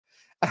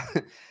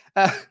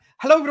uh,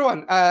 Hello,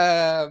 everyone.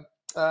 I'm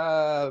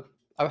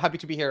happy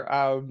to be here.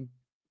 I'm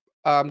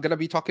going to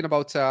be talking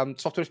about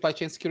software supply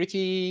chain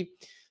security,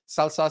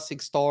 SLSA,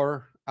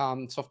 SigStore,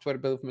 software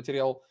bill of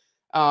material.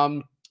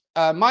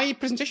 My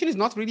presentation is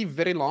not really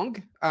very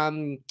long.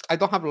 I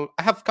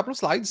have a couple of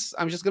slides.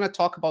 I'm just going to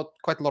talk about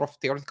quite a lot of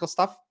theoretical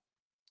stuff,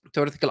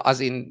 theoretical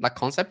as in like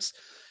concepts.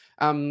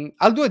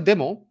 I'll do a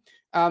demo.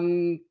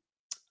 I'm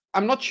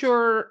not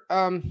sure.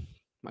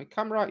 My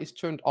camera is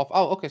turned off.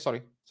 Oh, okay.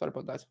 Sorry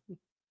about that.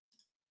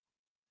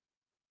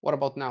 What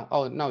about now?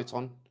 Oh, now it's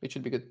on. It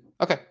should be good.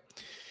 Okay.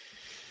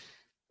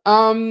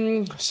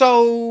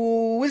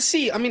 So we'll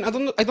see. I mean, I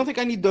don't think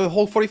I need the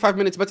whole 45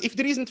 minutes, but if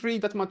there isn't really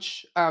that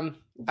much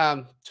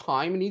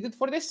time needed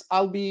for this,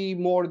 I'll be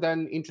more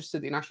than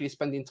interested in actually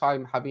spending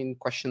time having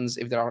questions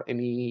if there are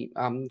any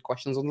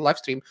questions on the live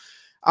stream.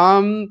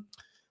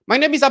 My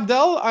name is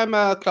Abdel. I'm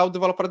a cloud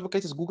developer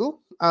advocate at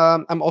Google.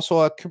 I'm also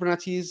a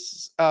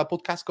Kubernetes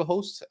podcast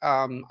co-host.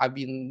 I've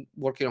been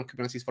working on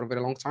Kubernetes for a very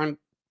long time.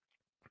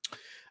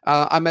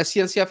 I'm a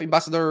CNCF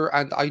ambassador,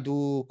 and I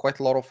do quite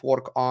a lot of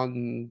work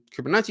on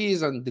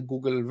Kubernetes and the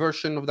Google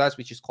version of that,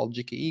 which is called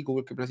GKE,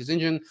 Google Kubernetes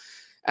Engine.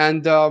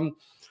 And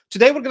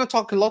today we're going to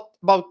talk a lot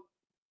about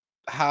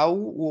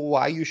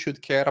why you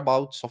should care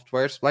about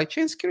software supply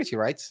chain security,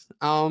 right?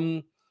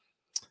 And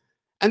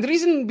the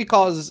reason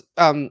because,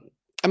 I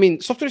mean,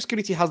 software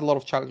security has a lot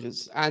of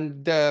challenges.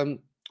 And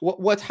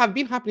what have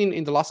been happening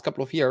in the last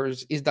couple of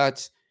years is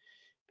that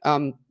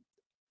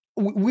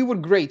we were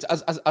great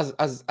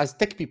as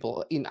tech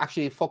people in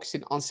actually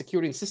focusing on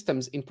securing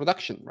systems in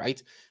production,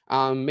 right?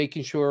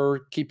 Making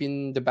sure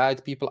keeping the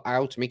bad people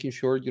out, making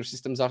sure your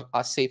systems are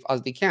as safe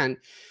as they can.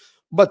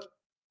 But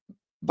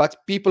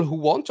people who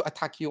want to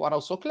attack you are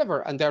also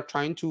clever, and they're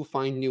trying to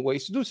find new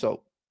ways to do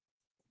so.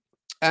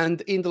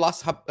 And in the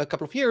last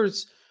couple of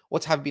years,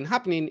 what have been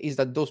happening is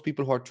that those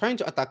people who are trying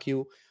to attack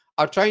you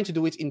are trying to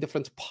do it in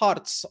different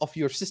parts of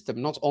your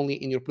system, not only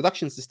in your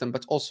production system,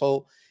 but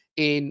also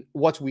in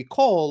what we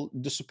call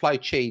the supply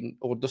chain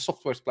or the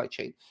software supply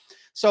chain.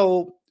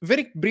 So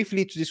very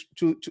briefly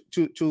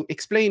to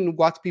explain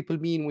what people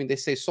mean when they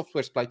say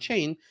software supply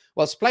chain,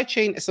 well, supply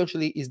chain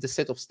essentially is the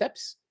set of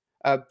steps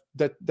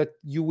that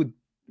you would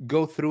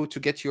go through to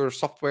get your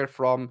software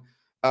from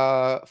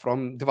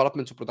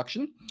development to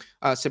production,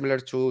 similar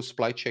to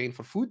supply chain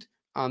for food,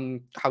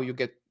 how you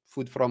get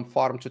food from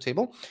farm to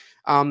table.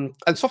 And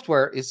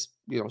software is,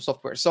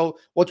 software. So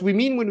what we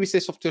mean when we say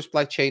software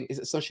supply chain is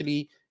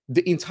essentially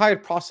the entire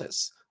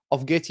process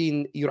of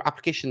getting your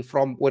application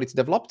from where it's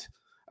developed,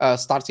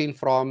 starting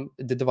from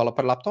the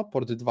developer laptop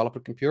or the developer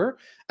computer,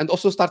 and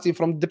also starting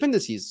from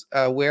dependencies.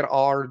 Where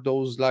are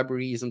those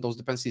libraries and those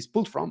dependencies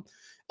pulled from,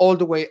 all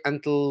the way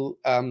until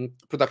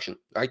production,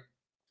 right?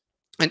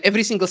 And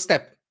every single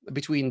step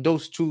between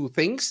those two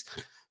things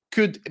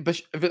could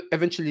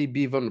eventually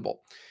be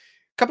vulnerable.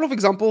 Couple of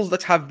examples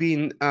that have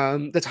been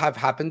that have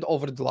happened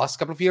over the last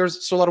couple of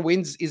years.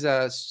 SolarWinds is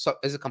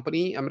a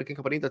company, American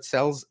company that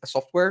sells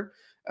software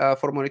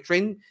for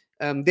monitoring.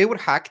 They were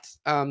hacked,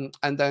 and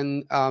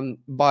then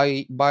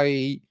by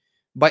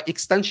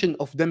extension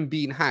of them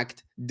being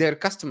hacked, their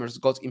customers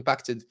got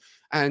impacted.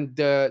 And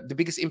the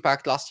biggest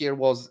impact last year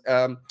was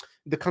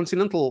the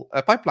Continental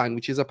Pipeline,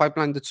 which is a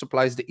pipeline that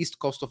supplies the east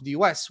coast of the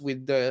US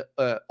with the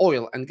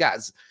oil and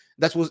gas.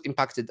 That was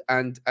impacted,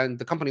 and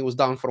the company was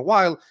down for a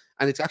while,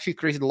 and it actually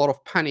created a lot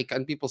of panic,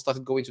 and people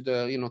started going to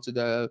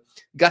the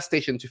gas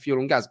station to fuel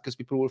on gas because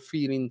people were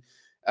feeling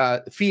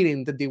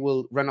that they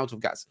will run out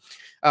of gas.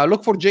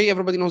 Log4j,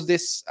 everybody knows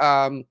this.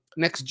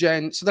 Next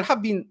Gen. So there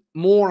have been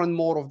more and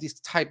more of these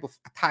type of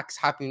attacks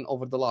happening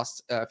over the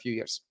last few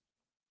years.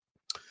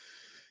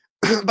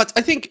 But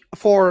I think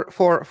for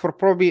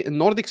probably a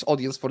Nordics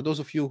audience, for those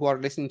of you who are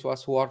listening to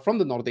us who are from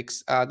the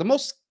Nordics, the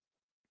most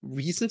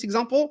recent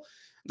example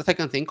that I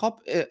can think of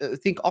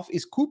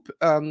is Coop.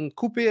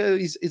 Coop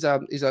is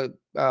a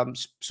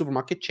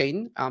supermarket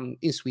chain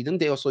in Sweden.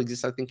 They also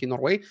exist, I think, in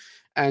Norway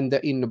and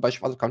in a bunch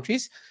of other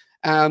countries.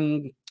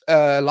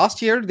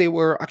 Last year, they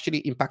were actually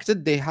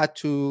impacted. They had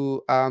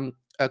to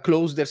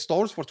close their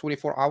stores for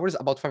 24 hours.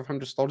 About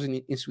 500 stores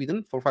in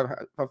Sweden for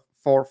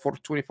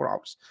 24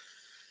 hours.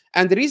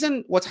 And the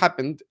reason what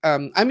happened,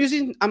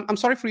 I'm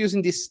sorry for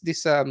using this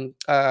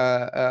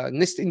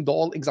nesting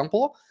doll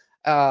example.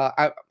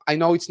 I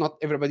know it's not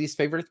everybody's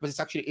favorite, but it's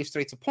actually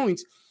illustrates a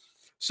point.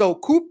 So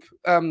Coop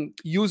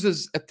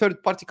uses a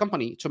third-party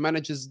company to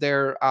manage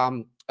their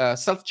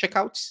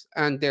self-checkouts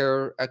and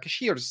their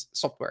cashiers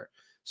software.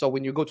 So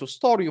when you go to a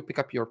store, you pick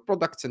up your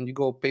products and you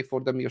go pay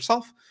for them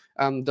yourself.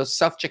 The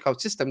self-checkout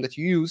system that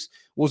you use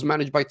was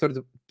managed by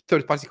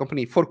third-party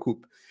company for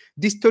Coop.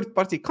 This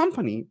third-party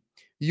company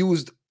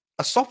used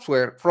a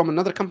software from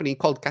another company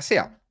called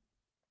Kaseya.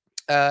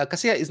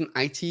 Kaseya is an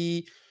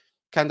IT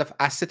kind of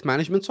asset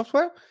management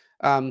software.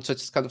 So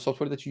it's kind of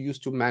software that you use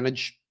to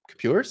manage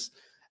computers.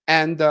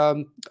 And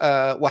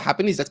what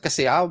happened is that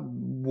Kaseya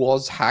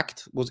was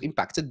hacked, was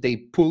impacted. They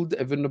pulled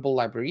a vulnerable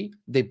library.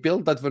 They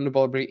built that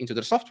vulnerable library into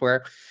their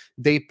software.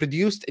 They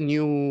produced a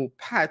new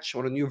patch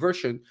or a new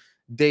version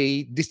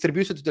they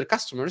distribute it to their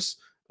customers.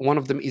 One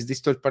of them is this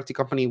third-party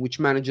company which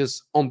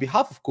manages on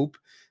behalf of Coop,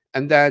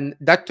 and then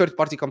that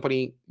third-party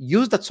company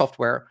used that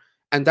software,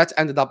 and that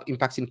ended up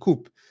impacting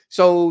Coop.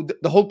 So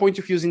the whole point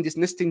of using this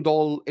nesting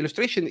doll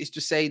illustration is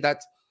to say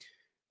that,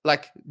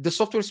 like, the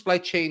software supply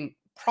chain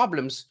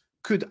problems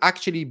could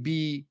actually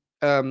be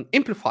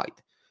amplified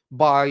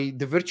by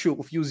the virtue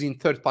of using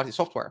third-party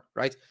software,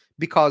 right?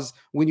 Because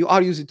when you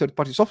are using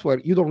third-party software,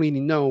 you don't really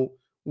know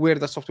where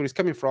the software is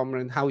coming from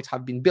and how it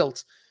have been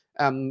built.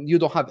 You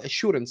don't have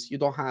assurance. You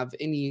don't have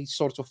any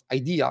sort of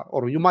idea,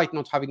 or you might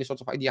not have any sort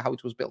of idea how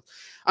it was built.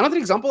 Another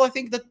example I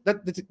think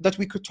that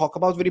we could talk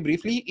about very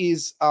briefly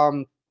is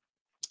an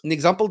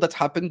example that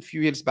happened a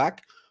few years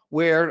back,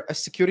 where a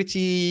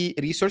security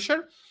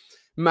researcher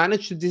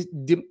managed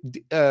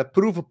to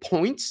prove a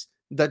point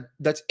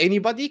that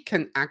anybody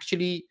can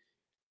actually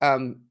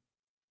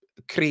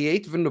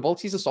create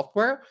vulnerabilities in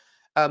software.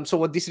 So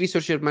what this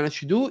researcher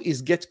managed to do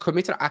is get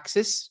committer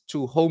access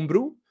to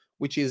Homebrew,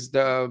 which is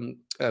the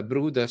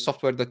Brew, the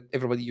software that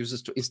everybody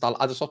uses to install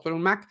other software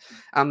on Mac.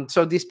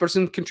 So this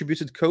person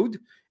contributed code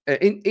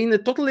in a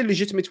totally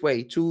legitimate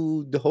way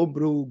to the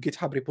Homebrew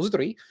GitHub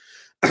repository,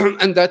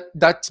 and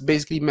that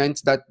basically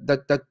meant that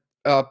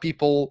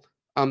people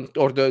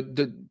or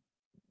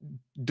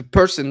the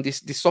person,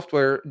 this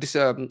software, this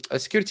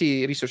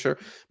security researcher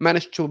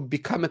managed to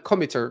become a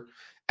committer.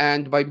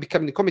 And by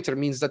becoming a committer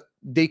means that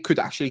they could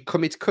actually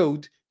commit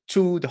code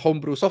to the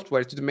Homebrew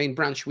software, to the main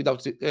branch,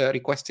 without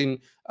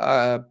requesting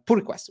pull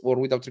requests, or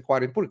without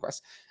requiring pull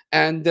requests.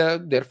 And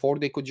therefore,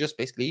 they could just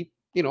basically,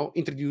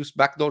 introduce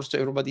backdoors to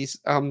everybody's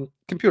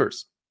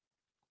computers.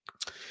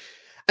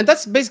 And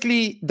that's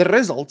basically the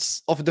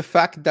results of the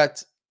fact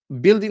that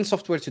building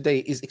software today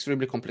is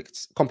extremely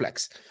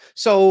complex.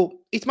 So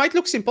it might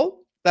look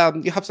simple.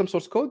 You have some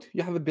source code,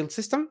 you have a build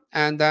system,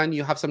 and then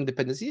you have some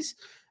dependencies.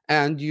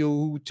 And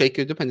you take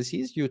your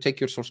dependencies, you take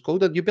your source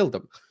code, and you build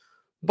them.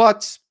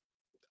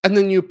 And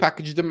then you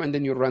package them, and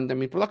then you run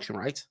them in production,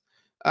 right?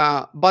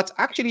 But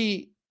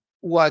actually,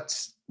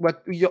 what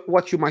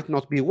you might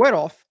not be aware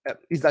of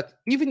is that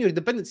even your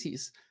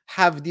dependencies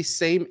have the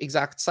same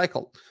exact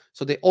cycle.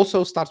 So they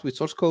also start with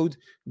source code,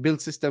 build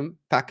system,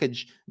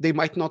 package. They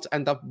might not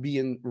end up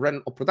being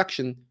run or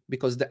production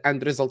because the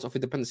end result of a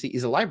dependency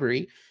is a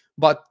library,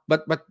 but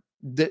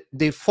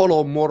they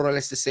follow more or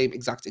less the same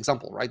exact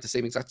example, right? The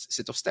same exact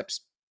set of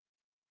steps.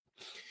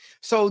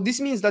 So this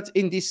means that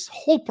in this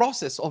whole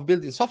process of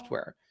building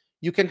software,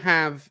 you can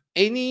have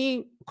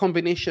any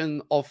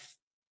combination of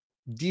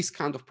these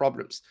kind of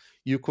problems.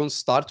 You can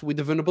start with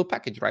a vulnerable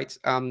package, right?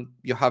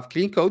 You have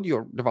clean code.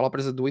 Your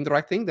developers are doing the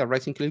right thing. They're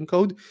writing clean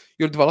code.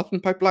 Your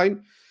development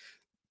pipeline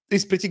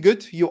is pretty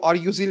good. You are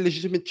using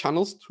legitimate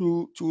channels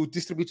to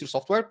distribute your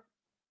software,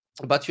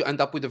 but you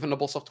end up with a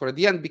vulnerable software at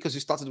the end because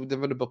you started with a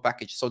vulnerable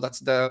package. So that's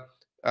the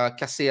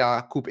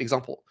Kaseya Coop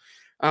example.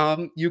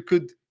 You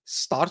could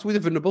start with a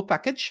vulnerable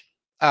package,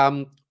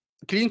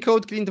 clean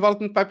code, clean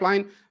development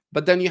pipeline,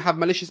 but then you have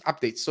malicious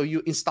updates. So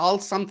you install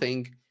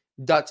something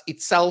that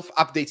itself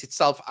updates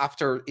itself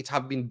after it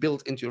have been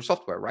built into your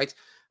software, right?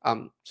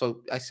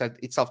 So I said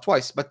itself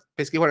twice, but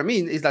basically what I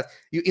mean is that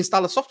you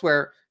install a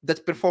software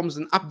that performs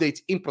an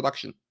update in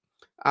production.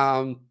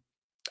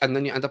 And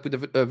then you end up with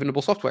a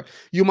vulnerable software.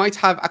 You might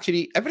have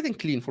actually everything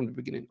clean from the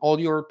beginning. All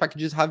your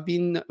packages have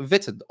been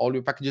vetted. All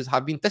your packages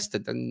have been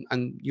tested,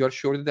 and you're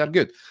sure that they're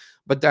good.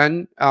 But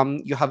then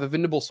you have a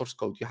vulnerable source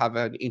code. You have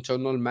an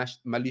internal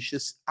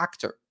malicious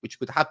actor, which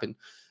could happen.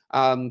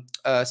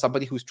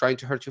 Somebody who's trying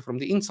to hurt you from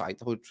the inside,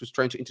 who's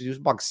trying to introduce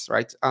bugs,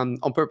 right, on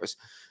purpose.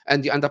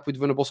 And you end up with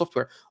vulnerable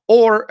software.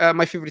 Or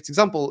my favorite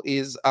example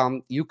is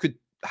you could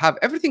have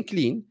everything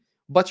clean,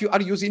 but you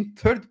are using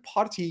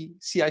third-party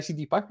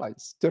CI/CD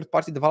pipelines,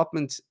 third-party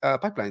development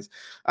pipelines.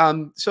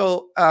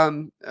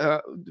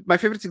 My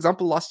favorite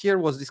example last year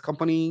was this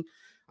company.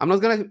 I'm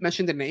not going to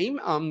mention the name.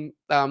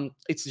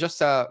 It's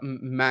just a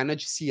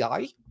managed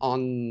CI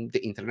on the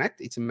internet.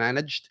 It's a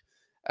managed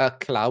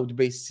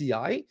cloud-based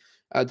CI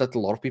that a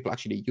lot of people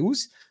actually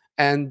use.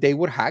 And they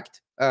were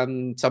hacked.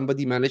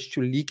 Somebody managed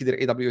to leak their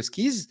AWS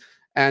keys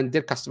and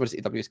their customers'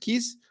 AWS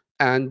keys.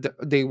 And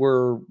they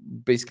were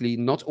basically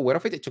not aware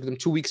of it. It took them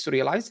 2 weeks to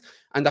realize.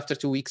 And after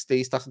 2 weeks,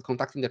 they started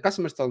contacting their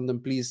customers, telling them,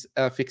 please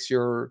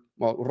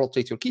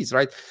rotate your keys,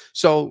 right?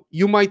 So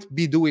you might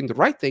be doing the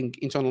right thing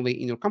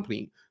internally in your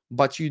company,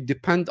 but you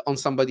depend on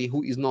somebody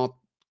who is not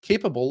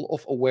capable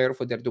of aware of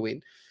what they're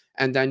doing.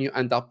 And then you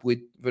end up with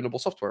vulnerable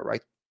software,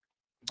 right?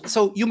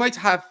 So you might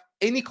have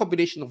any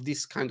combination of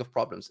these kind of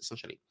problems,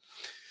 essentially.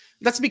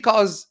 That's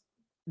because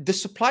the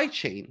supply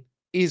chain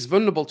is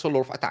vulnerable to a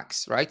lot of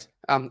attacks, right?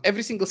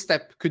 Every single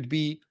step could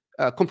be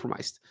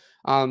compromised,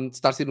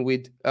 starting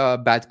with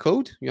bad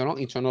code,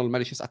 internal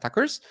malicious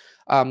attackers,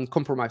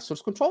 compromised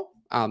source control.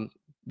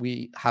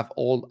 We have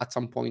all at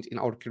some point in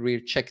our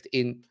career checked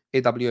in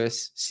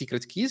AWS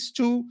secret keys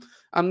to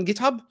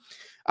GitHub.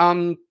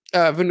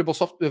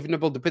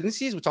 Vulnerable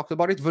dependencies, we talked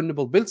about it,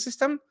 vulnerable build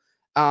system,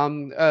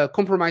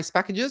 compromised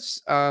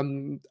packages,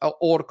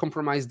 or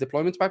compromised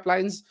deployment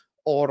pipelines,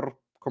 or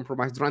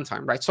compromised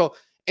runtime, right? So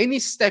any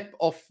step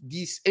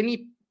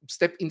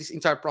in this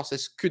entire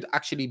process could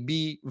actually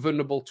be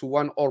vulnerable to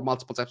one or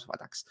multiple types of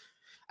attacks.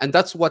 And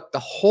that's what the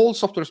whole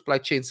software supply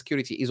chain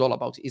security is all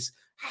about, is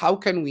how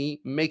can we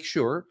make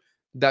sure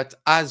that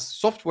as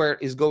software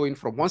is going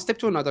from one step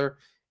to another,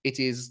 it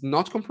is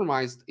not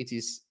compromised, it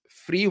is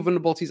free of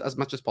vulnerabilities as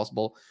much as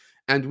possible,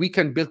 and we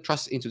can build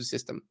trust into the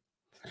system.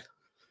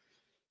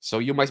 So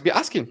you might be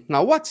asking,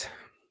 now what?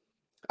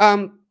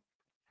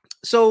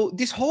 So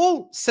this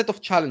whole set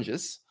of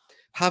challenges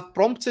have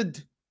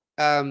prompted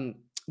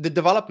the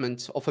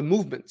development of a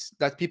movement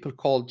that people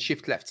call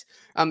shift left.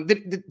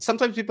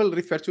 Sometimes people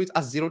refer to it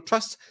as zero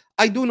trust.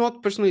 I do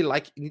not personally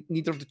like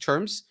neither of the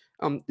terms.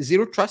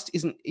 Zero trust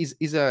is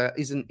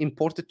an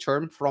imported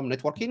term from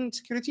networking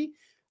security,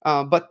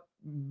 but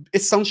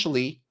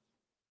essentially,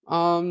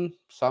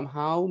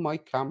 somehow my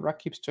camera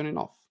keeps turning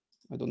off.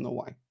 I don't know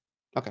why.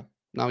 Okay,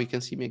 now you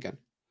can see me again.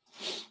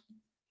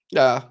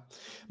 Yeah,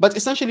 but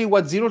essentially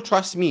what zero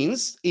trust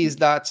means is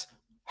that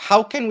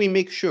how can we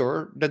make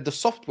sure that the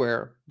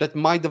software that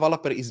my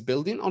developer is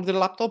building on the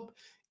laptop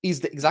is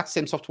the exact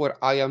same software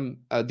I am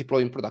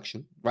deploying in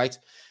production, right?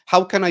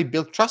 How can I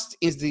build trust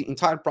in the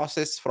entire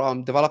process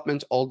from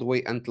development all the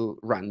way until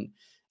run?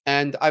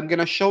 And I'm going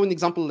to show an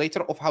example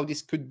later of how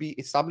this could be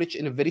established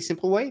in a very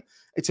simple way.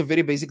 It's a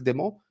very basic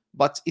demo,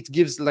 but it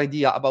gives an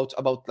idea about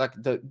like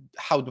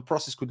how the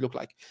process could look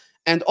like.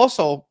 And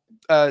also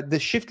the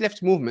shift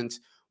left movement,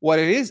 what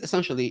it is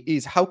essentially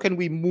is how can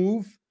we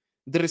move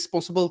the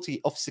responsibility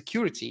of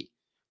security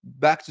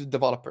back to the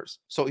developers.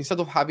 So instead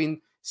of having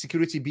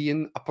security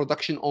being a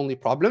production only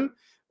problem,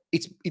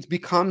 it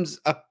becomes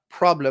a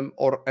problem,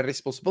 or a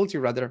responsibility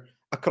rather,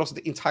 across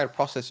the entire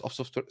process of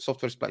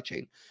software supply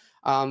chain.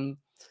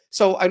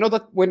 So I know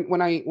that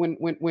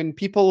when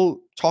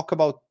people talk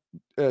about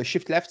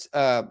shift left,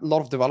 a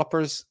lot of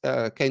developers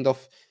kind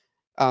of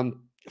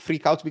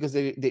freak out because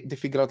they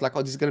figure out like,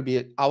 oh, this is going to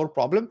be our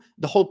problem.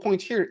 The whole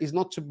point here is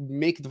not to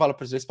make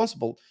developers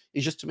responsible,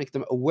 it's just to make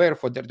them aware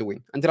of what they're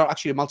doing. And there are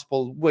actually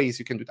multiple ways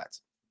you can do that.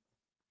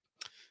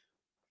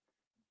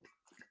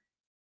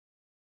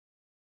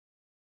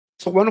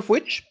 So one of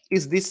which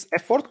is this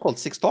effort called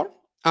SigStore.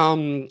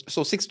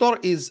 So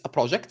SigStore is a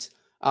project.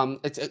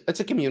 It's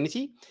a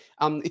community.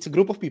 It's a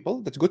group of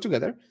people that go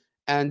together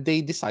and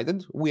they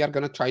decided we are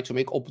going to try to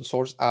make open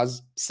source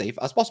as safe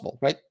as possible,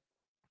 right?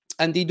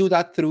 And they do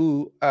that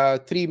through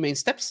three main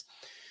steps.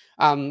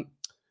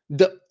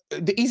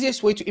 The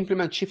easiest way to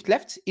implement shift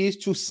left is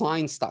to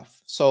sign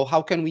stuff. So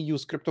how can we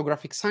use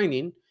cryptographic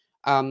signing?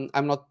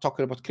 I'm not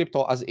talking about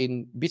crypto as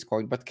in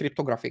Bitcoin, but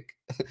cryptographic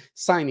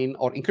signing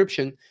or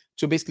encryption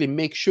to basically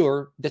make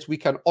sure that we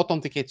can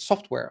authenticate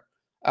software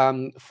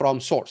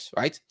from source,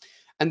 right?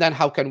 And then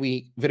how can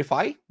we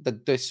verify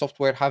that the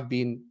software have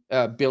been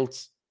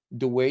built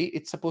the way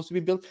it's supposed to be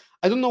built?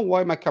 I don't know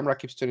why my camera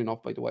keeps turning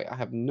off, by the way. I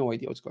have no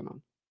idea what's going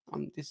on.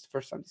 This is the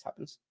first time this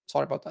happens.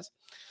 Sorry about that.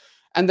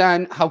 And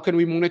then how can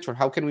we monitor?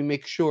 How can we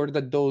make sure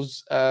that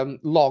those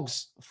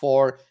logs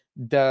for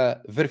the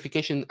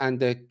verification and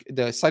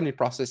the signing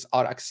process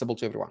are accessible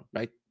to everyone,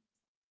 right?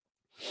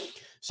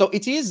 So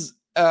it is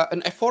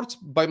an effort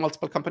by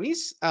multiple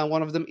companies.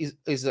 One of them is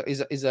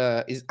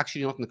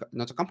actually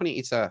not a company.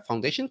 It's a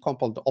foundation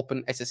called the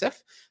Open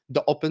SSF,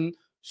 the Open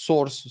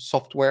Source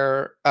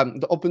Software,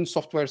 the Open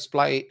Software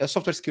Supply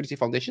Software Security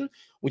Foundation,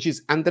 which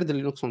is under the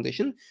Linux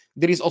Foundation.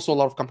 There is also a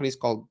lot of companies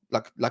called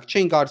like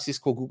ChainGuard,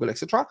 Cisco, Google,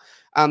 etc.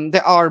 They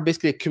are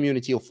basically a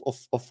community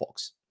of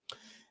folks.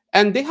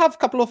 And they have a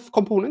couple of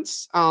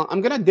components. I'm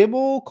going to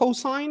demo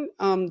Cosign.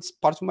 It's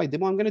part of my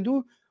demo I'm going to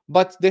do.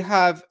 But they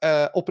have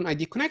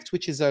OpenID Connect,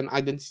 which is an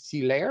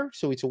identity layer.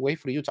 So it's a way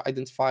for you to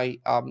identify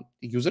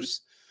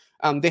users.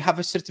 They have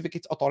a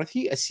certificate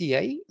authority, a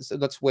CA. So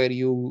that's where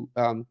you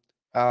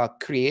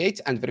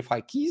create and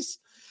verify keys.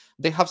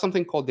 They have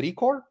something called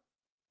Recore.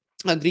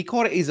 And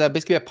Recore is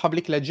basically a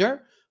public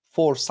ledger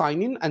for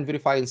signing and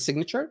verifying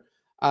signature.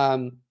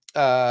 They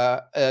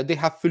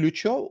have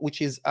Felucio,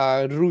 which is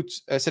a root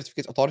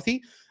certificate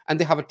authority, and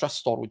they have a trust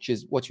store, which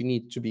is what you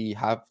need to be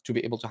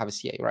able to have a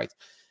CA, right?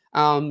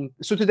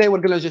 So today we're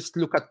going to just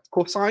look at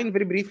Cosign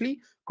very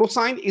briefly.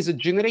 Cosign is a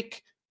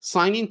generic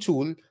signing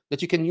tool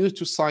that you can use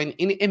to sign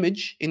any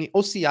image, any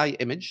OCI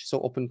image, so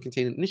Open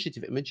Container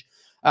Initiative image.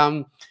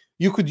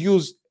 You could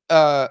use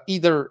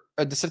either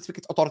the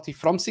certificate authority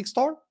from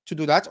SigStore to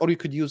do that, or you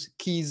could use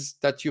keys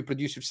that you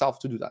produce yourself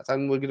to do that.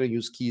 And we're going to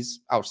use keys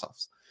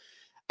ourselves.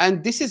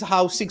 And this is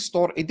how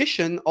SigStore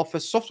edition of a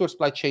software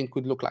supply chain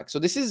could look like. So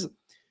this is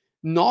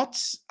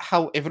not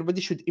how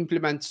everybody should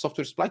implement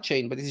software supply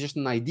chain, but it's just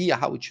an idea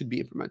how it should be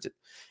implemented.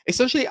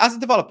 Essentially, as a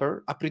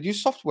developer, I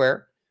produce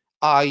software,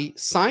 I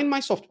sign my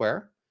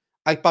software,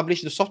 I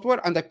publish the software,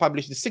 and I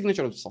publish the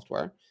signature of the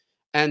software.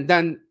 And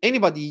then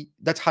anybody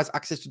that has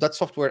access to that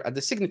software at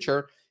the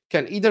signature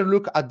can either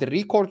look at the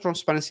record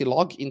transparency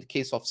log in the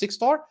case of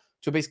SigStore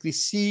to basically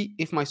see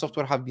if my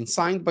software have been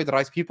signed by the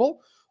right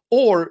people,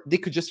 or they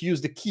could just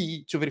use the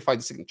key to verify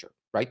the signature,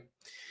 right?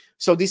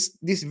 So this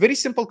very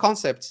simple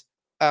concept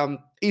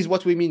is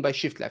what we mean by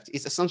shift left.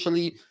 It's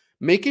essentially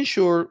making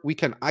sure we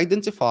can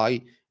identify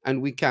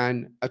and we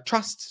can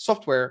trust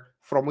software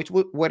from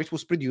where it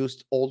was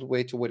produced all the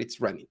way to where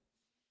it's running.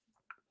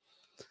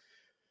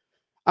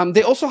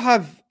 They also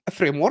have a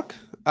framework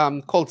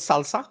called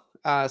SLSA,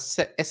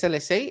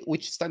 SLSA,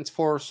 which stands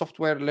for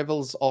Software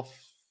Levels of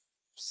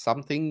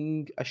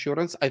something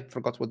assurance. I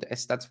forgot what the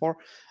S stands for.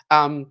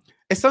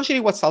 Essentially,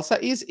 what SLSA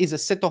is a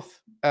set of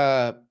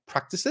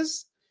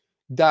practices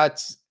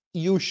that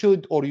you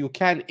should or you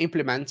can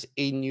implement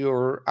in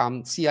your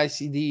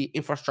CI/CD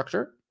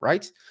infrastructure,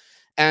 right?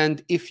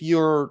 And if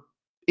your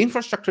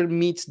infrastructure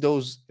meets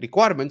those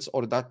requirements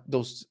or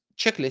those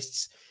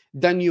checklists,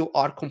 then you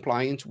are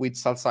compliant with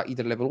SLSA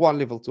either level 1,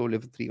 level 2,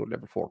 level 3, or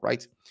level 4,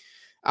 right?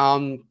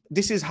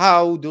 This is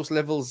how those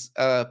levels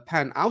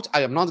pan out.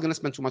 I am not going to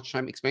spend too much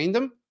time explaining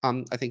them.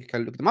 I think you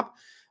can look them up.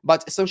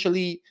 But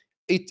essentially,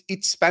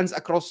 it spans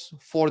across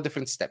 4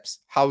 different steps: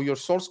 how your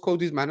source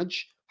code is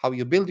managed, how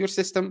you build your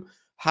system,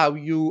 how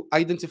you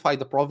identify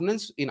the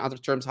provenance. In other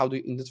terms, how do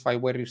you identify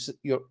where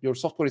your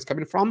software is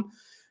coming from,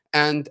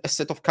 and a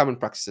set of common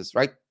practices,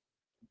 right?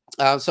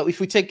 So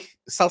if we take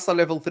SLSA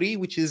level 3,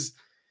 which is,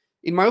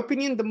 in my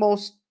opinion, the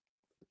most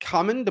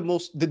common,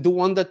 the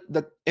one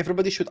that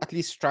everybody should at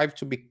least strive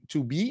to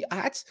be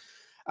at.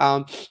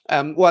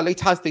 Well, it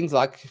has things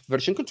like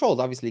version controls,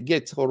 obviously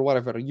Git or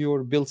whatever.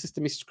 Your build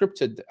system is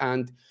scripted,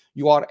 and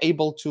you are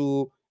able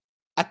to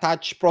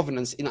attach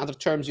provenance. In other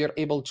terms, you're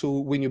able to,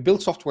 when you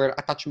build software,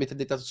 attach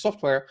metadata to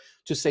software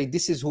to say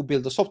this is who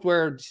built the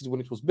software, this is when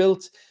it was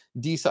built,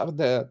 these are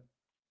the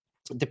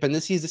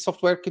dependencies the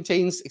software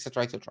contains,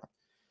 etc., etc.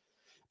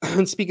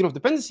 And speaking of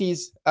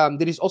dependencies,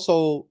 there is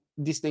also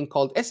this thing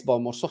called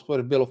SBOM, or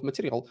Software Bill of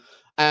Material.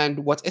 And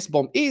what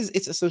SBOM is,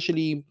 it's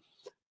essentially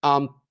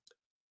it's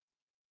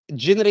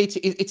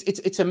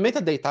a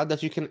metadata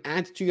that you can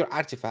add to your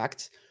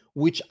artifact,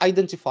 which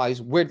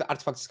identifies where the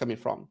artifact is coming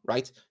from,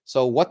 right?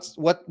 So what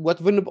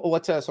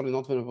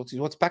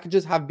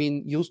packages have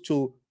been used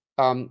to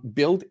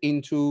build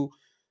into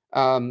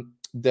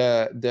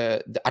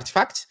the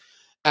artifact,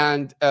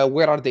 and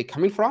where are they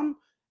coming from,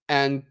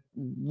 and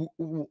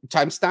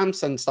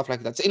timestamps and stuff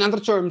like that. So in other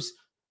terms,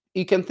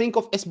 you can think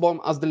of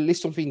SBOM as the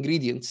list of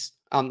ingredients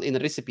in a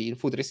recipe, in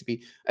food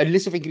recipe, a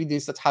list of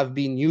ingredients that have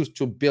been used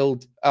to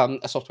build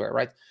a software,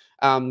 right?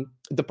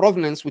 The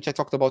provenance, which I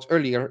talked about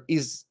earlier,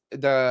 is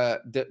the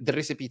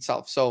recipe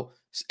itself. So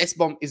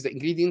SBOM is the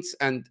ingredients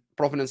and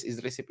provenance is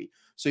the recipe.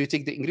 So you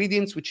take the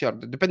ingredients, which are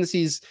the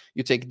dependencies,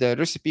 you take the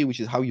recipe, which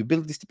is how you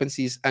build these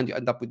dependencies, and you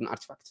end up with an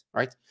artifact,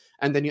 right?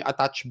 And then you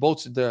attach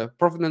both the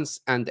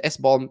provenance and the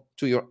SBOM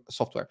to your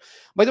software.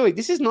 By the way,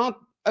 this is not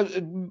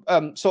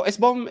so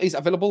SBOM is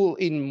available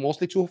in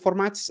mostly 2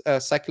 formats,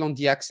 Cyclone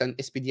DX and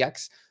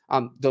SPDX.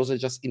 Those are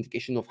just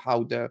indication of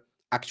how the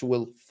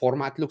actual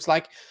format looks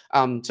like.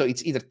 So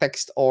it's either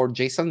text or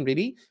JSON,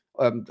 really,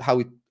 how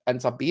it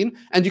ends up being.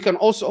 And you can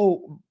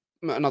also,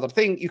 another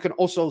thing, you can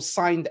also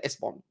sign the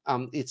SBOM.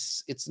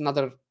 It's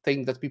another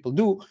thing that people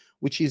do,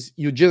 which is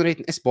you generate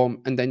an SBOM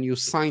and then you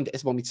sign the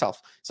SBOM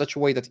itself, such a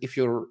way that if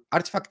your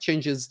artifact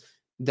changes,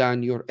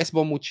 then your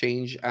SBOM will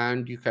change,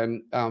 and you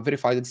can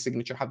verify that the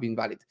signature have been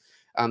valid.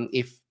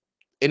 If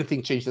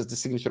anything changes, the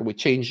signature will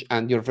change,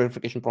 and your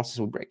verification process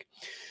will break.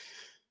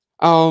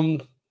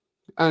 And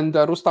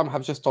Rustam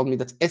have just told me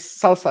that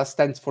SLSA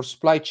stands for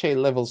Supply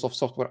Chain Levels of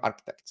Software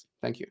Architect.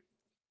 Thank you.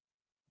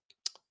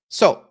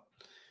 So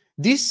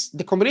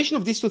the combination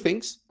of these 2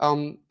 things,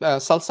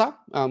 SLSA,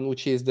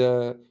 which is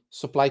the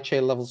Supply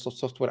Chain Levels of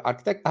Software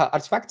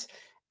Artifacts,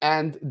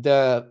 and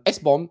the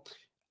SBOM,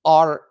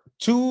 are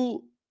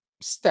 2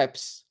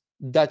 steps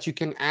that you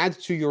can add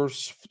to your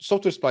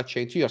software supply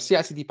chain, to your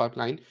CI/CD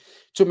pipeline,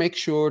 to make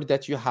sure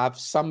that you have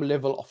some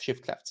level of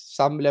shift left,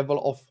 some level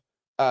of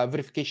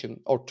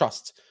verification or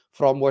trust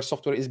from where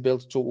software is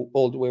built to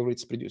all the way where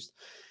it's produced.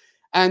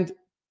 And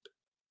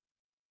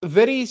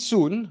very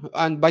soon,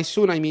 and by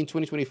soon I mean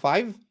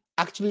 2025,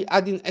 actually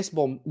adding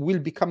SBOM will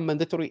become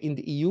mandatory in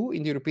the EU,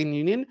 in the European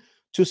Union,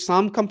 to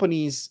some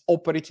companies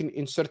operating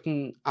in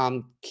certain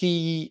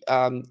key,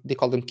 they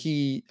call them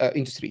key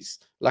industries,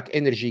 like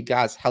energy,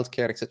 gas,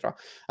 healthcare, etc.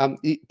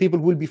 People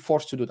will be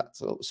forced to do that.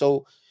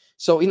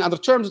 So in other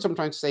terms, what I'm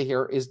trying to say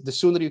here is the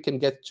sooner you can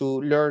get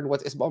to learn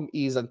what SBOM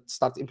is and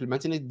start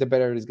implementing it, the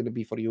better it's going to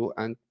be for you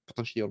and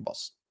potentially your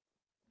boss.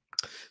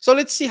 So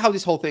let's see how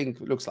this whole thing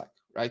looks like,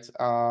 right?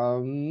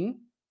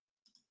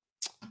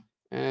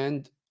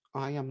 And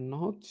I am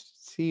not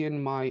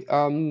seeing my...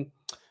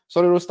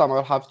 sorry, Rustam,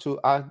 I'll have to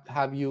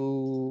have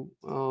you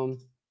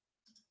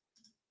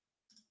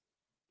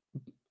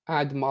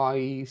add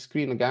my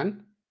screen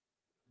again.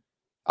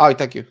 All right,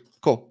 thank you.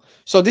 Cool.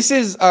 So this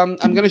is, I'm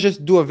going to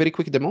just do a very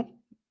quick demo.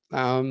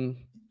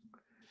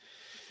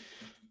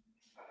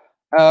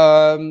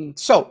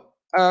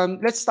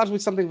 Let's start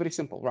with something very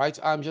simple, right?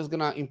 I'm just going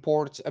to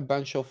import a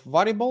bunch of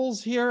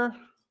variables here.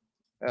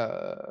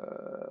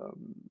 Yeah,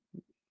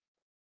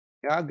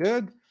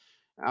 good.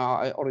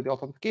 I already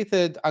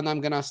authenticated, and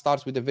I'm going to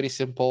start with a very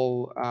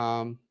simple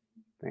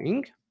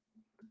thing.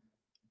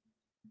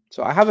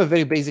 So I have a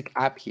very basic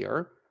app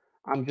here.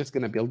 I'm just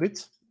going to build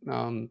it.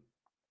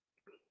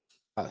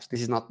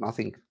 This is not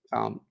nothing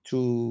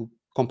too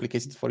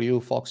complicated for you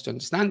folks to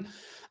understand.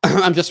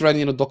 I'm just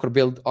running a Docker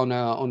build on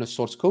a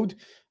source code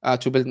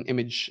to build an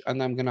image,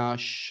 and I'm gonna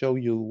show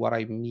you what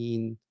I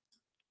mean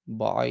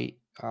by.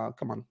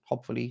 Come on,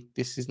 hopefully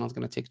this is not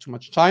gonna take too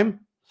much time.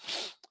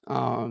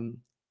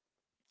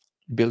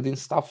 Building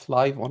stuff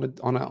live on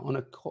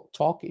a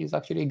talk is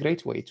actually a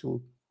great way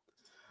to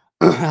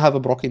have a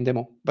broken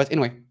demo. But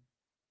anyway,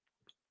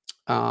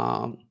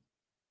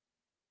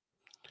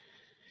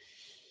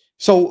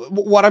 so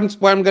what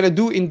I'm gonna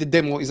do in the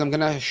demo is I'm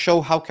gonna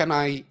show how can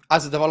I,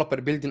 as a developer,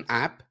 build an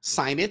app,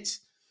 sign it,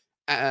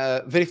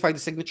 verify the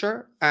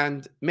signature,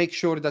 and make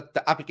sure that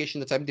the application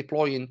that I'm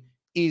deploying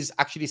is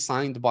actually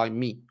signed by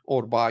me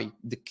or by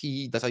the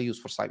key that I use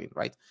for signing,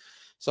 right?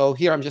 So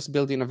here I'm just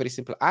building a very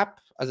simple app,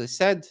 as I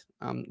said,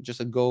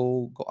 just a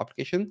Go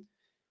application,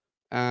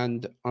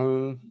 and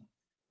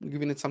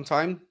giving it some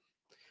time.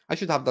 I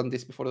should have done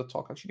this before the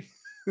talk, actually.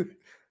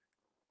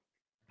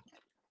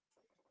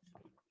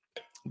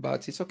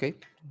 But it's okay.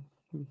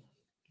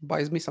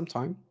 Buys me some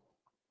time.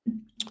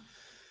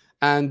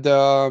 And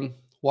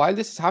while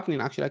this is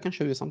happening, actually, I can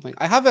show you something.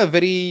 I have a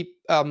very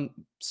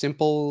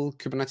simple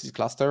Kubernetes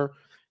cluster.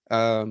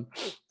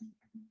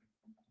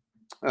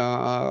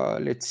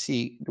 Let's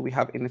see. Do we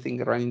have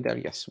anything running there?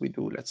 Yes, we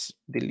do. Let's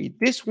delete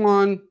this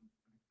one.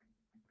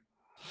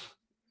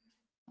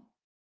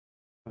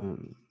 All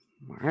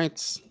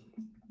right.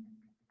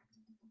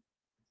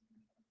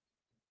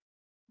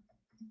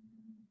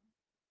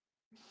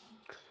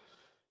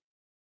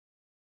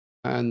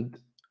 And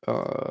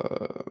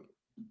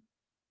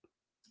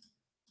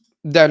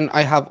then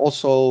I have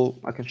also,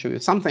 I can show you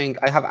something.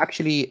 I have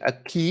actually a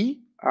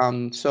key.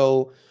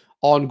 So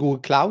on Google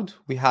Cloud,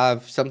 we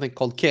have something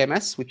called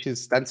KMS, which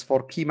stands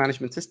for Key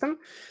Management System.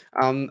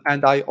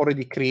 And I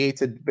already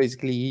created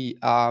basically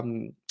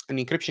an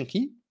encryption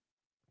key.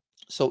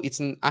 So it's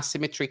an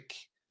asymmetric,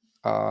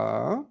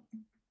 hold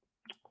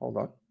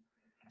on,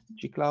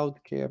 G-Cloud,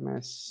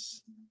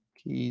 KMS,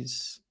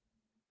 keys,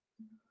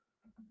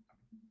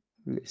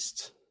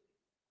 list.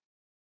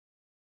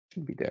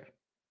 Should be there.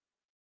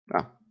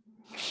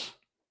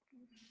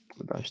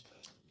 Dash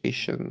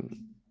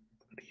station.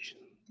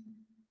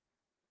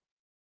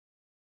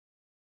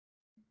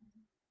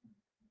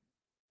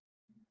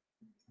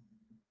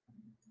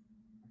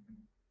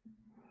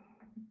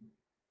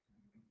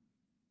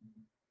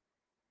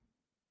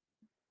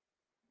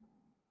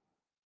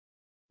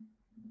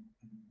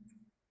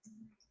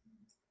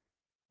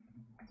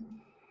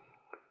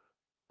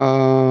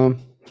 Oh,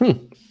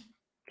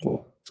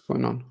 what's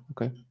going on?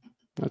 Okay,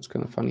 that's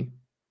kind of funny.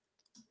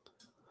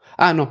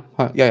 No,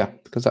 yeah,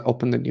 because I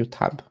opened a new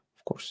tab,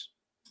 of course.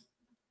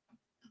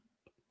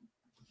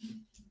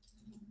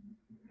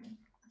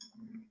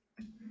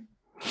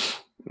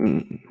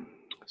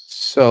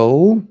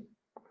 So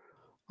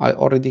I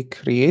already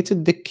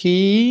created the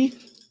key.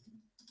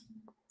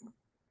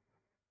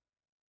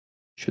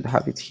 Should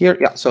have it here.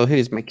 Yeah, so here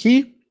is my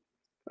key.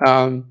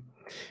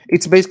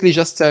 It's basically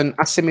just an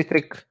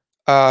asymmetric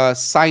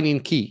sign-in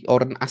key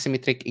or an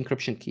asymmetric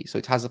encryption key. So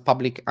it has a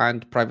public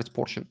and private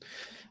portion.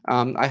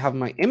 I have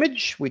my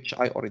image, which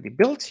I already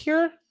built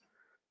here.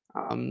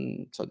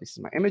 So this is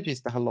my image,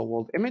 it's the hello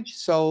world image.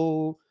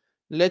 So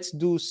let's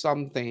do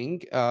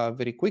something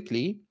very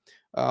quickly.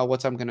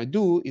 What I'm gonna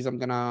do is I'm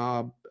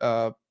gonna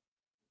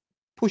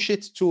push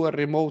it to a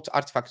remote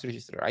artifact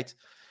registry, right?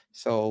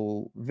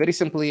 So very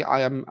simply,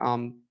 I am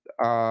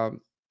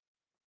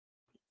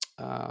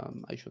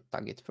I should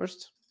tag it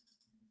first.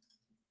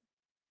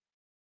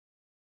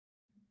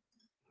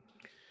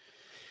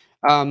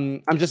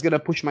 I'm just gonna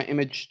push my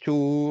image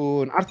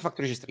to an artifact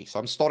registry. So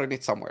I'm storing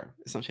it somewhere,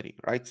 essentially,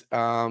 right?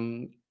 So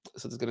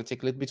it's gonna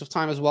take a little bit of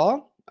time as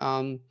well.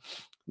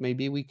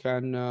 Maybe we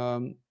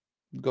can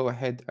go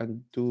ahead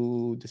and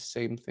do the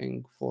same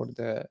thing for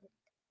the.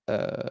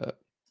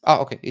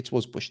 Okay, it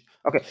was pushed.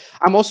 Okay,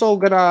 I'm also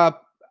gonna.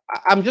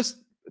 I'm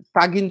just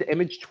tagging the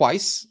image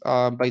twice.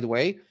 By the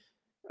way.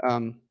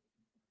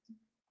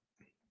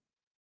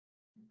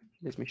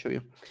 Let me show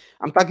you.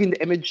 I'm tagging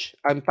the image.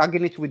 I'm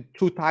tagging it with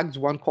two tags,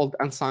 one called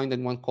unsigned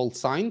and one called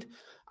signed.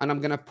 And I'm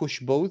going to push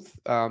both.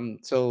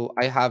 So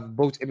I have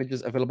both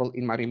images available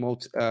in my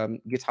remote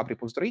GitHub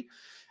repository.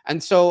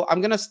 And so I'm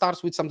going to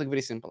start with something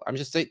very simple. I'm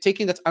just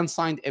taking that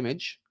unsigned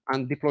image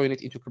and deploying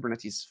it into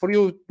Kubernetes. For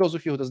you, those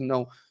of you who doesn't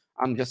know,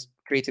 I'm just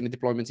creating a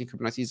deployment in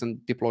Kubernetes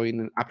and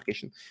deploying an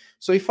application.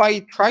 So if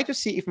I try to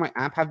see if my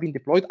app have been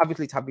deployed,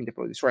 obviously it have been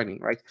deployed, it's running,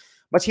 right?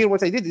 But here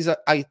what I did is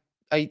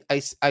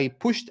I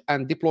pushed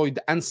and deployed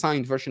the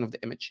unsigned version of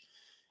the image.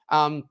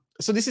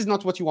 So this is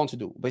not what you want to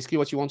do. Basically,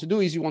 what you want to do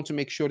is you want to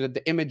make sure that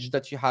the image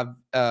that you have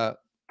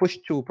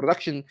pushed to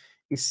production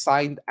is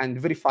signed and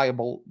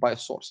verifiable by a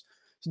source.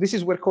 So this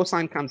is where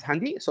cosign comes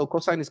handy. So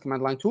cosign is a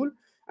command line tool.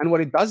 And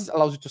what it does is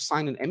allows you to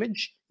sign an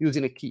image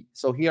using a key.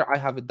 So here I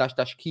have a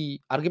dash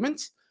key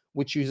argument,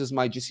 which uses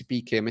my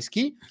GCP KMS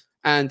key,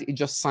 and it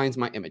just signs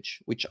my image,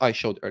 which I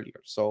showed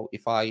earlier. So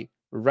if I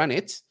run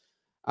it,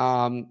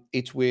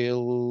 it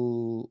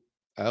will,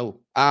 damn,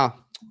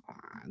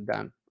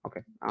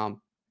 okay.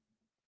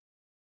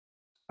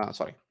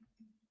 Sorry.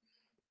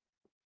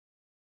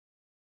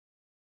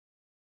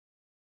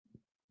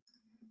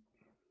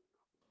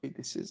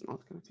 This is not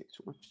going to take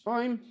too much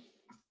time.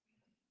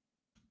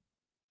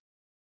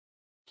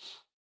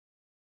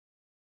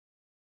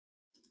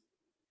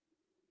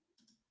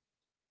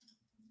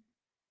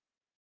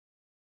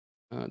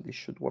 This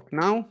should work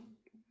now.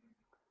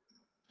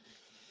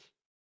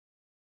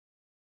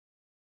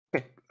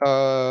 Okay.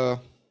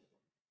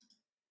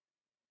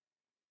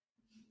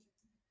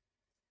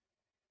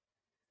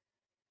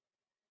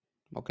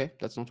 Okay,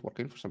 that's not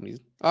working for some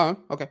reason. Oh,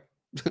 okay.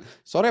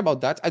 Sorry about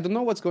that. I don't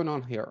know what's going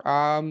on here.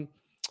 Abdel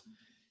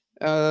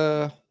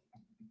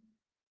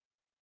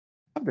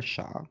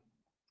Sghiouar.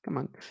 Come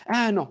on.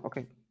 No.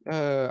 Okay.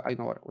 I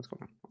know what's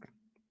going on. Okay.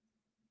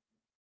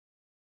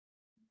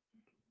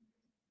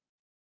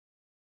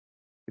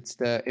 It's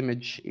the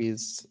image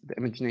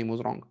name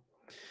was wrong.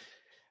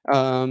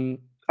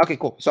 Okay,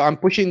 cool. So I'm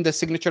pushing the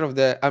signature of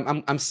the,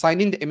 I'm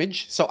signing the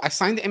image. So I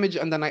sign the image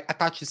and then I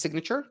attach the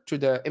signature to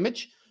the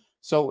image.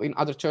 So in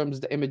other terms,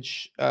 the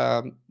image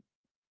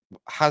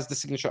has the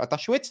signature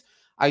attached to it.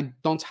 I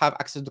don't have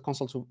access to the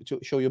console to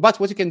show you, but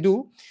what you can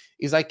do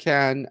is I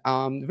can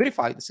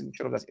verify the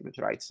signature of that image,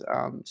 right?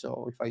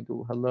 So if I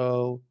do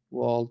hello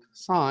world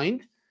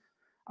signed,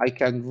 I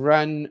can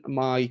run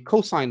my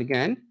cosign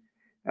again,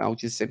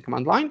 which is the same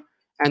command line,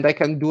 and I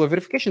can do a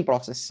verification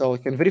process. So I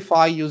can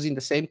verify using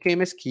the same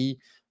KMS key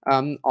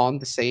on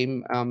the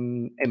same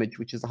image,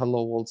 which is the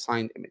hello world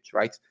signed image,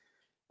 right?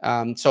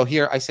 So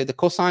here I say the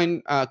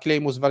cosign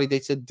claim was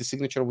validated, the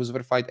signature was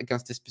verified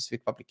against the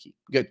specific public key.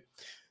 Good.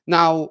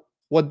 Now,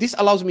 what this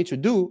allows me to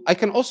do, I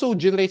can also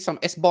generate some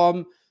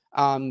SBOM.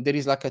 There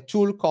is like a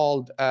tool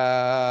called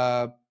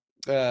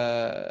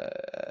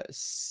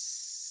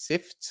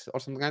SIFT or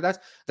something like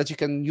that you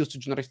can use to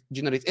generate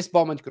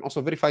SBOM, and you can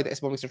also verify the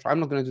SBOM, etc. I'm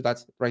not going to do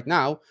that right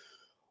now.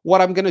 What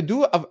I'm going to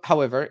do,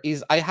 however,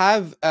 is I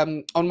have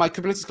on my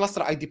Kubernetes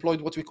cluster, I deployed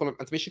what we call an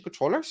automation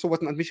controller. So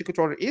what an automation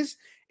controller is,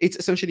 it's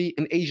essentially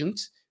an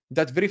agent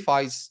that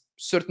verifies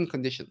certain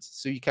conditions.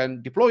 So you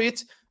can deploy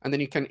it, and then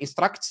you can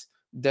instruct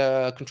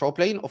the control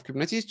plane of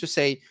Kubernetes to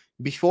say,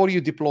 before you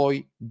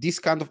deploy this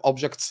kind of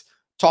objects,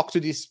 talk to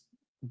this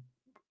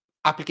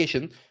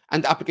application,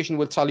 and the application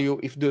will tell you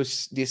if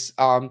this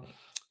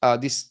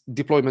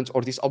deployment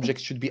or this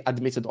object should be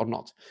admitted or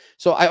not.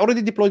 So I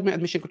already deployed my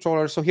admission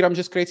controller. So here I'm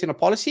just creating a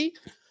policy,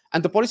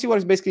 and the policy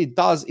what it basically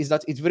does is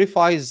that it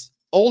verifies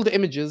all the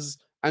images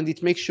and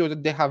it makes sure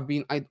that they have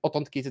been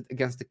authenticated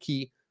against the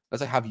key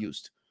that I have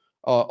used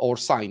or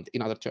signed,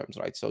 in other terms,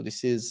 right? So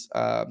this is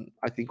I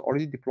think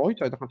already deployed,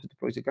 so I don't have to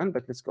deploy it again,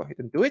 but let's go ahead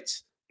and do it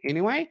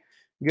anyway.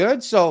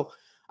 Good. So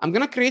I'm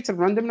going to create a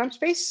random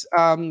namespace.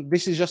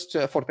 This is just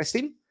for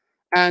testing.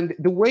 And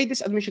the way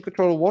this admission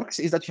controller works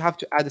is that you have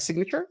to add a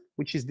signature,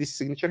 which is this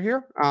signature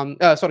here.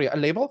 Sorry, a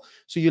label.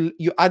 So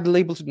you add a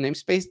label to the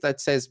namespace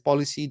that says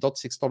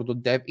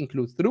policy.sigstore.dev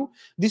include through.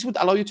 This would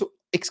allow you to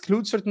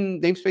exclude certain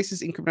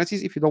namespaces in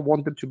Kubernetes if you don't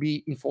want them to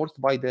be enforced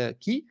by the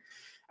key.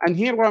 And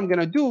here what I'm going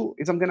to do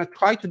is I'm going to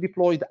try to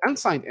deploy the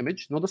unsigned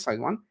image, not the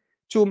signed one,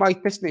 to my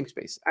test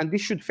namespace. And this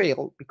should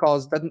fail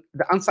because the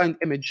unsigned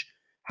image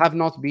have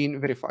not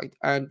been verified.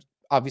 And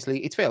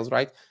obviously it fails,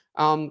 right?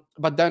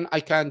 But then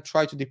I can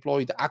try to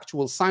deploy the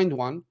actual signed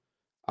one,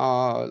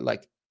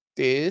 like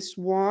this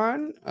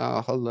one.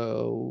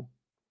 Hello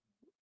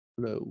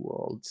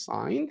world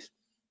signed.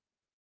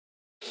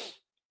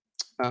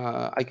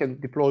 I can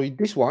deploy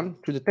this one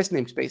to the test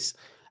namespace,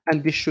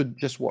 and this should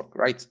just work,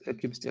 right?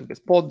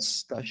 kubectl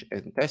pods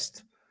 -n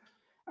test,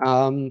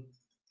 and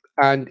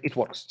it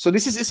works. So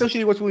this is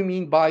essentially what we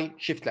mean by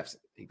shift left.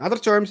 In other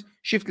terms,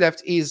 shift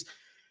left is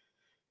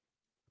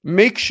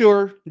make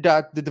sure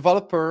that the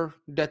developer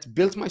that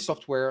built my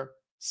software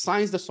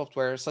signs the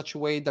software in such a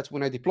way that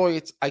when I deploy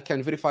it, I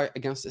can verify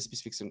against a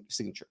specific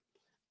signature,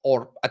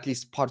 or at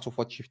least part of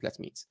what shift left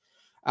means.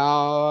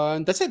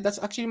 That's it. That's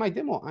actually my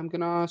demo. I'm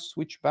gonna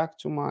switch back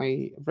to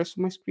my rest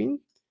of my screen.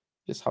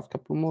 Just have a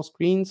couple more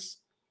screens,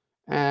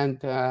 and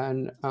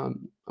then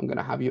I'm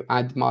gonna have you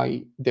add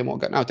my demo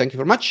again. Now, thank you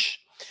very much.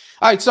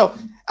 All right. So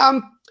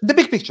the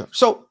big picture.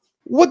 So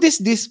what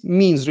this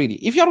means really,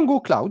 if you're on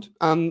Google Cloud,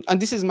 and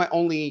this is my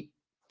only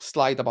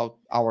slide about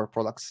our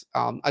products.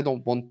 I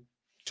don't want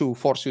to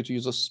force you to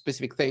use a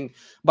specific thing,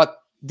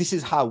 but this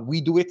is how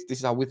we do it. This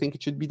is how we think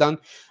it should be done.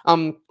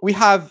 We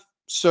have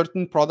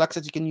certain products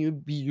that can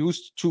be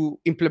used to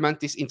implement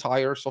this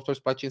entire software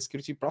supply chain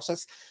security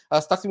process,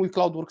 starting with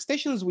cloud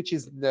workstations, which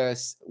is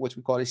what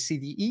we call a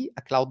CDE,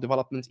 a cloud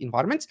development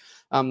environment,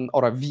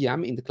 or a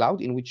VM in the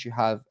cloud, in which you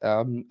have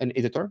an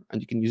editor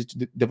and you can use it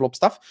to develop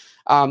stuff.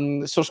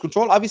 Source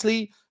control,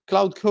 obviously,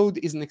 Cloud Code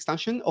is an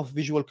extension of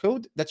Visual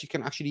Code that you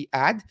can actually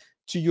add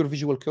to your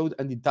Visual Code,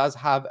 and it does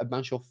have a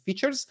bunch of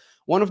features.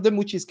 One of them,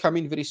 which is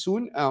coming very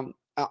soon,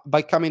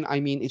 by coming, I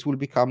mean it will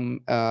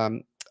become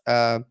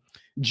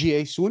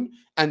GA soon.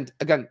 And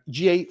again,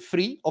 GA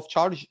free of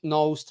charge,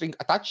 no string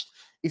attached,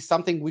 is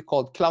something we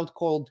call Cloud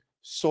Code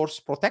Source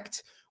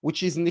Protect,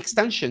 which is an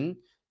extension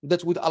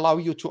that would allow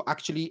you to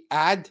actually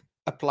add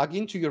a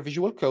plugin to your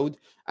Visual Code.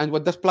 And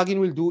what that plugin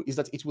will do is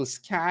that it will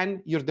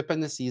scan your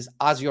dependencies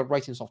as you're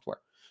writing software.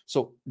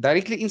 So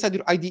directly inside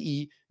your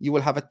IDE, you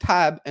will have a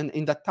tab, and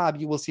in that tab,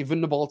 you will see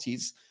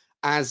vulnerabilities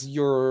as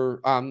you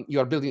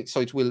are building.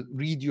 So it will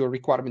read your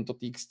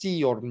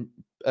requirement.txt or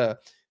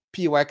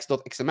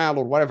POX.xml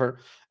or whatever,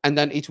 and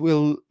then it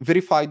will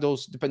verify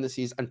those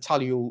dependencies and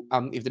tell you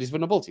if there is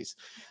vulnerabilities.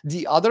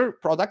 The other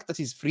product that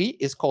is free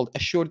is called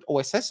Assured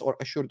OSS, or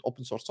Assured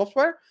Open Source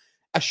Software.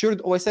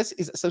 Assured OSS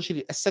is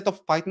essentially a set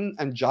of Python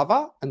and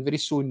Java, and very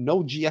soon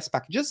Node.js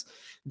packages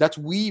that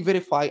we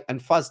verify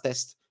and fuzz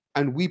test,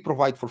 and we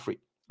provide for free,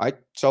 right?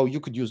 So you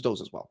could use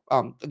those as well.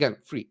 Again,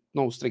 free,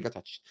 no string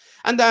attached.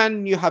 And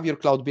then you have your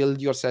cloud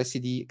build, your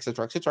CI/CD,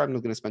 etc., etc. I'm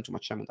not going to spend too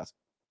much time on that.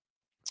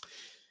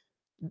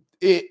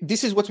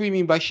 This is what we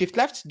mean by shift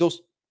left.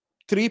 Those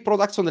 3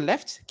 products on the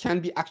left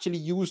can be actually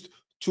used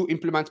to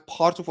implement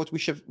part of what the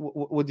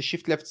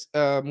shift left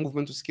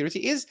movement to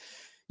security is.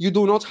 You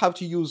do not have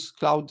to use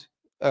cloud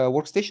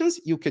workstations.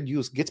 You could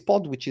use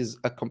Gitpod, which is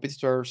a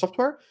competitor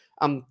software,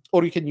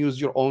 or you can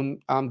use your own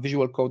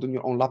Visual Code on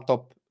your own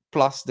laptop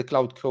plus the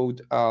Cloud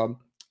Code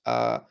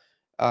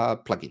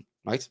plugin,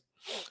 right?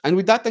 And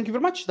with that, thank you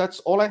very much. That's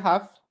all I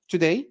have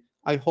today.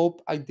 I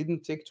hope I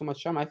didn't take too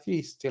much time. I think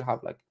we still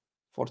have like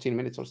 14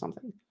 minutes or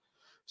something.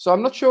 So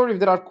I'm not sure if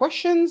there are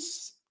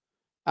questions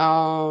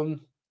or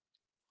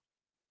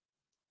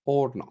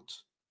not.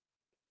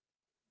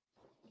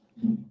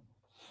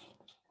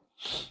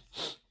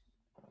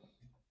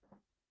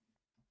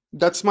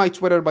 That's my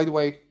Twitter, by the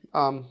way.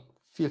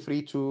 Feel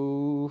free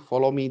to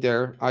follow me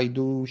there. I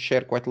do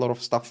share quite a lot of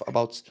stuff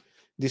about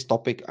this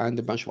topic and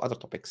a bunch of other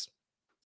topics.